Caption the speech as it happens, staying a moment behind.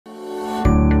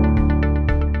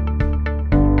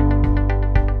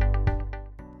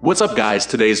What's up guys,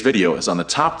 today's video is on the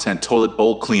top 10 toilet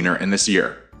bowl cleaner in this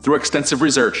year. Through extensive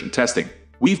research and testing,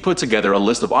 we've put together a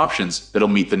list of options that'll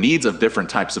meet the needs of different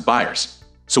types of buyers.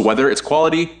 So whether it's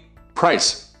quality,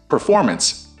 price,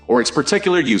 performance, or its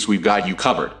particular use, we've got you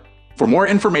covered. For more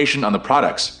information on the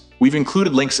products, we've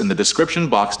included links in the description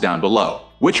box down below,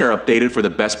 which are updated for the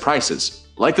best prices.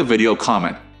 Like the video,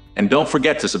 comment, and don't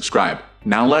forget to subscribe.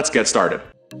 Now let's get started.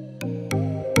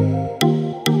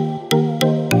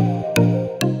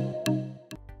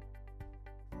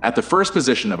 At the first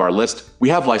position of our list, we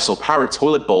have Lysol Power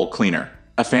Toilet Bowl Cleaner.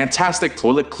 A fantastic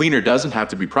toilet cleaner doesn't have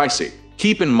to be pricey.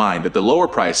 Keep in mind that the lower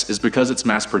price is because it's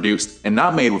mass-produced and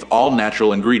not made with all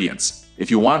natural ingredients. If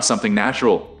you want something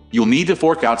natural, you'll need to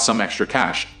fork out some extra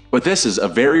cash. But this is a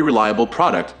very reliable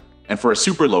product, and for a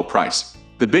super low price.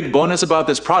 The big bonus about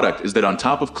this product is that on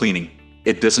top of cleaning,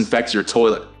 it disinfects your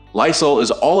toilet. Lysol is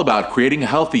all about creating a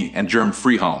healthy and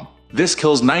germ-free home. This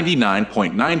kills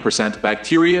 99.9%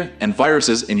 bacteria and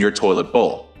viruses in your toilet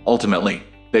bowl. Ultimately,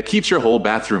 that keeps your whole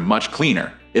bathroom much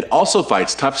cleaner. It also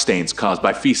fights tough stains caused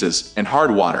by feces and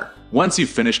hard water. Once you've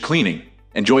finished cleaning,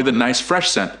 enjoy the nice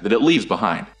fresh scent that it leaves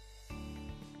behind.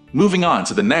 Moving on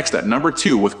to the next at number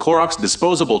 2 with Clorox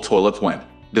Disposable ToiletWand.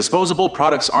 Disposable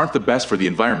products aren't the best for the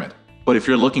environment, but if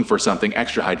you're looking for something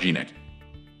extra hygienic,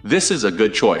 this is a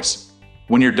good choice.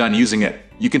 When you're done using it,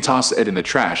 you can toss it in the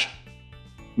trash,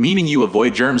 meaning you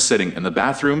avoid germs sitting in the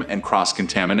bathroom and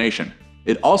cross-contamination.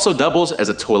 It also doubles as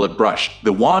a toilet brush.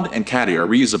 The wand and caddy are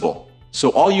reusable, so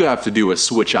all you have to do is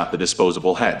switch out the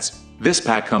disposable heads. This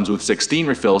pack comes with 16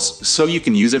 refills, so you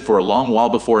can use it for a long while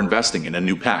before investing in a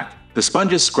new pack. The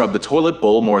sponges scrub the toilet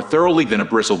bowl more thoroughly than a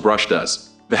bristle brush does.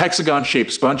 The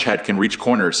hexagon-shaped sponge head can reach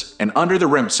corners and under the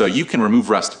rim so you can remove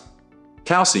rust,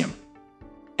 calcium,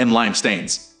 and lime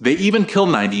stains. They even kill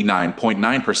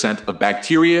 99.9% of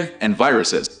bacteria and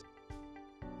viruses.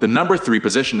 The number 3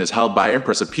 position is held by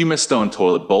Impresa Pumice Stone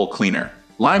Toilet Bowl Cleaner.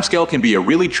 Limescale can be a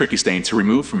really tricky stain to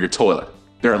remove from your toilet.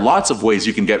 There are lots of ways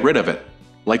you can get rid of it,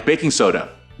 like baking soda,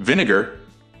 vinegar,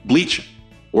 bleach,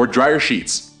 or dryer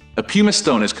sheets. A pumice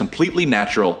stone is completely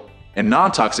natural and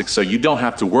non-toxic, so you don't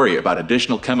have to worry about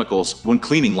additional chemicals when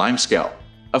cleaning limescale.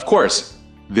 Of course,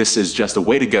 this is just a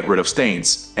way to get rid of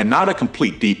stains, and not a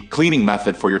complete deep cleaning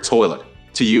method for your toilet.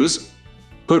 To use,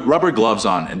 put rubber gloves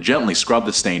on and gently scrub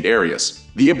the stained areas.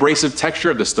 The abrasive texture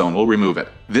of the stone will remove it.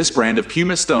 This brand of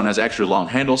pumice stone has extra long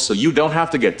handles, so you don't have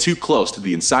to get too close to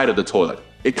the inside of the toilet.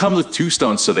 It comes with 2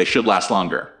 stones, so they should last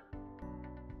longer.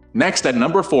 Next at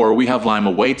number 4 we have Lime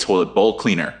Away Toilet Bowl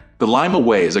Cleaner. The Lime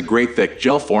Away is a great thick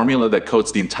gel formula that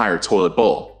coats the entire toilet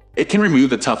bowl. It can remove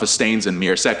the toughest stains in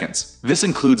mere seconds. This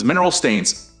includes mineral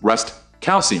stains, rust,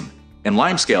 calcium, and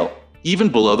limescale, even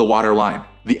below the water line.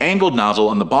 The angled nozzle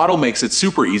on the bottle makes it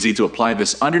super easy to apply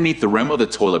this underneath the rim of the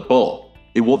toilet bowl.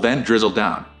 It will then drizzle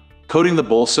down, coating the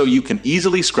bowl so you can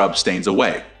easily scrub stains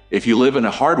away. If you live in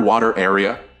a hard water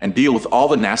area and deal with all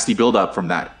the nasty buildup from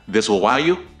that, this will wow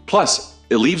you. Plus,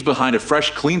 it leaves behind a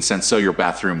fresh, clean scent so your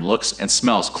bathroom looks and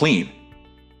smells clean.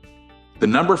 The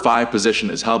number 5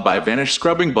 position is held by Vanish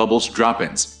Scrubbing Bubbles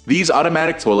Drop-ins. These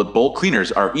automatic toilet bowl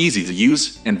cleaners are easy to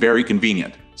use and very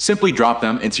convenient. Simply drop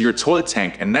them into your toilet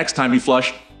tank, and next time you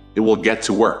flush, it will get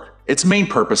to work. Its main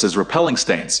purpose is repelling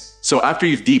stains, so after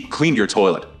you've deep cleaned your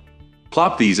toilet,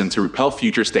 plop these in to repel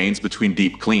future stains between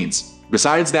deep cleans.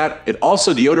 Besides that, it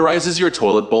also deodorizes your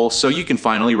toilet bowl so you can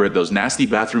finally rid those nasty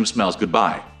bathroom smells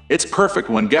goodbye. It's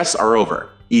perfect when guests are over.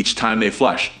 Each time they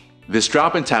flush, this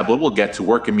drop-in tablet will get to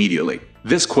work immediately.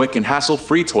 This quick and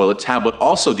hassle-free toilet tablet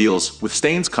also deals with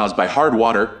stains caused by hard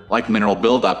water like mineral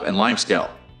buildup and limescale.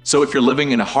 So if you're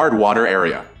living in a hard water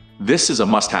area, this is a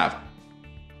must-have.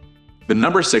 The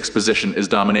number 6 position is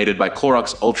dominated by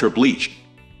Clorox Ultra Bleach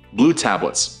Blue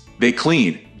tablets. They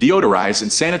clean, deodorize,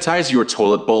 and sanitize your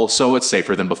toilet bowl so it's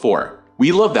safer than before.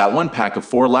 We love that one pack of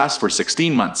 4 lasts for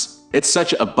 16 months. It's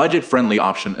such a budget-friendly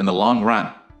option in the long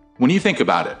run. When you think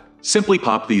about it, simply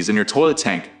pop these in your toilet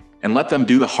tank and let them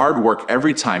do the hard work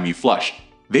every time you flush.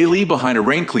 They leave behind a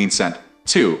rain clean scent,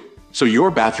 too, so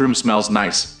your bathroom smells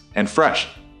nice and fresh.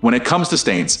 When it comes to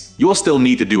stains, you'll still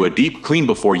need to do a deep clean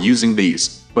before using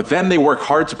these, but then they work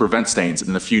hard to prevent stains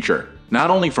in the future, not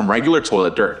only from regular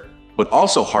toilet dirt, but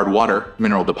also hard water,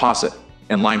 mineral deposit,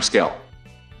 and limescale.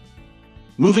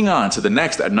 Moving on to the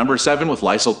next at number 7 with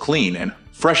Lysol Clean and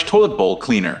Fresh Toilet Bowl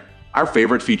Cleaner. Our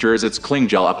favorite feature is its cling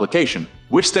gel application,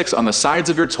 which sticks on the sides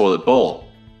of your toilet bowl,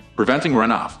 preventing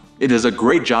runoff. It does a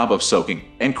great job of soaking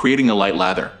and creating a light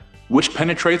lather, which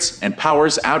penetrates and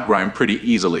powers out grime pretty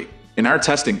easily. In our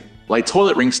testing, light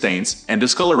toilet ring stains and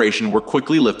discoloration were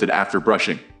quickly lifted after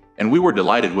brushing, and we were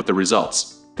delighted with the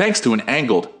results. Thanks to an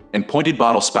angled and pointed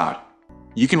bottle spout,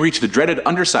 You can reach the dreaded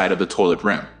underside of the toilet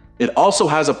rim. It also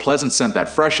has a pleasant scent that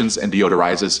freshens and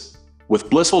deodorizes, with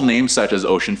blissful names such as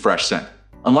Ocean Fresh Scent.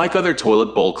 Unlike other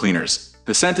toilet bowl cleaners,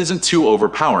 the scent isn't too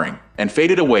overpowering and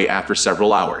faded away after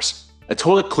several hours. A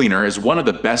toilet cleaner is one of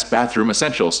the best bathroom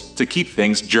essentials to keep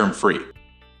things germ-free.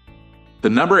 The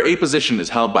number 8 position is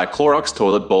held by Clorox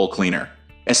Toilet Bowl Cleaner.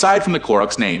 Aside from the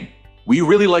Clorox name, we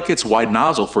really like its wide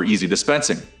nozzle for easy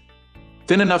dispensing.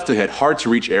 Thin enough to hit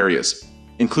hard-to-reach areas,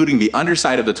 including the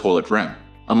underside of the toilet rim.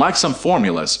 Unlike some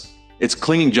formulas, its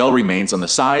clinging gel remains on the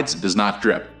sides and does not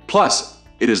drip. Plus,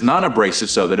 it is non-abrasive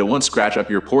so that it won't scratch up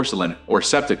your porcelain or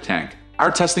septic tank.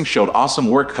 Our testing showed awesome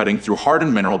work cutting through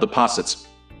hardened mineral deposits,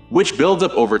 which build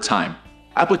up over time.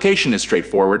 Application is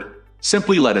straightforward.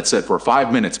 Simply let it sit for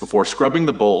 5 minutes before scrubbing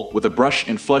the bowl with a brush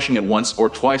and flushing it once or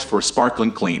twice for a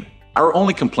sparkling clean. Our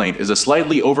only complaint is a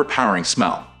slightly overpowering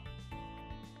smell.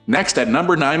 Next, at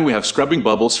number 9, we have Scrubbing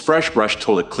Bubble's Fresh Brush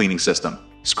Toilet Cleaning System.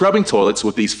 Scrubbing toilets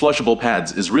with these flushable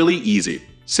pads is really easy.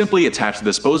 Simply attach the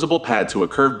disposable pad to a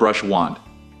curved brush wand.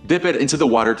 Dip it into the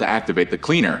water to activate the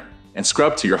cleaner, and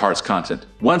scrub to your heart's content.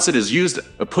 Once it is used,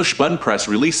 a push-button press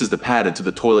releases the pad into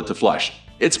the toilet to flush.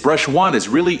 Its brush wand is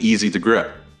really easy to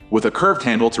grip, with a curved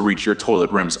handle to reach your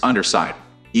toilet rim's underside.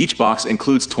 Each box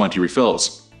includes 20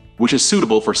 refills, which is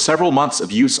suitable for several months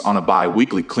of use on a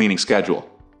bi-weekly cleaning schedule.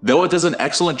 Though it does an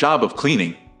excellent job of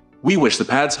cleaning, we wish the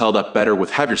pads held up better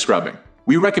with heavier scrubbing.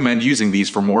 We recommend using these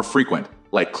for more frequent,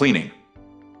 light cleaning.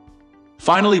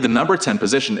 Finally, the number 10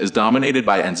 position is dominated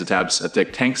by Enzytabs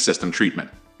Septic Tank System Treatment.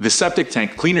 The septic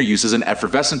tank cleaner uses an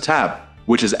effervescent tab,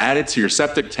 which is added to your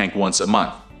septic tank once a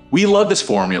month. We love this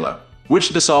formula, which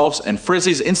dissolves and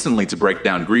frizzes instantly to break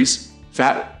down grease,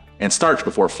 fat, and starch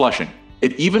before flushing.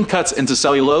 It even cuts into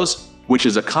cellulose, which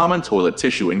is a common toilet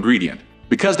tissue ingredient.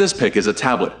 Because this pick is a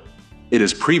tablet, it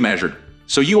is pre-measured,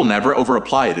 so you will never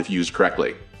over-apply it if used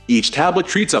correctly. Each tablet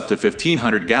treats up to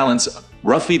 1,500 gallons,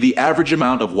 roughly the average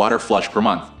amount of water flushed per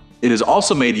month. It is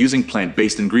also made using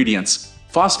plant-based ingredients,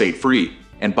 phosphate-free,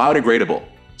 and biodegradable,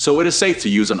 so it is safe to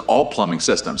use on all plumbing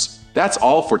systems. That's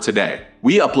all for today.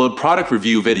 We upload product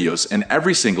review videos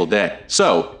every single day,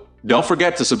 so don't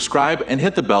forget to subscribe and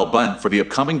hit the bell button for the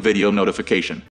upcoming video notification.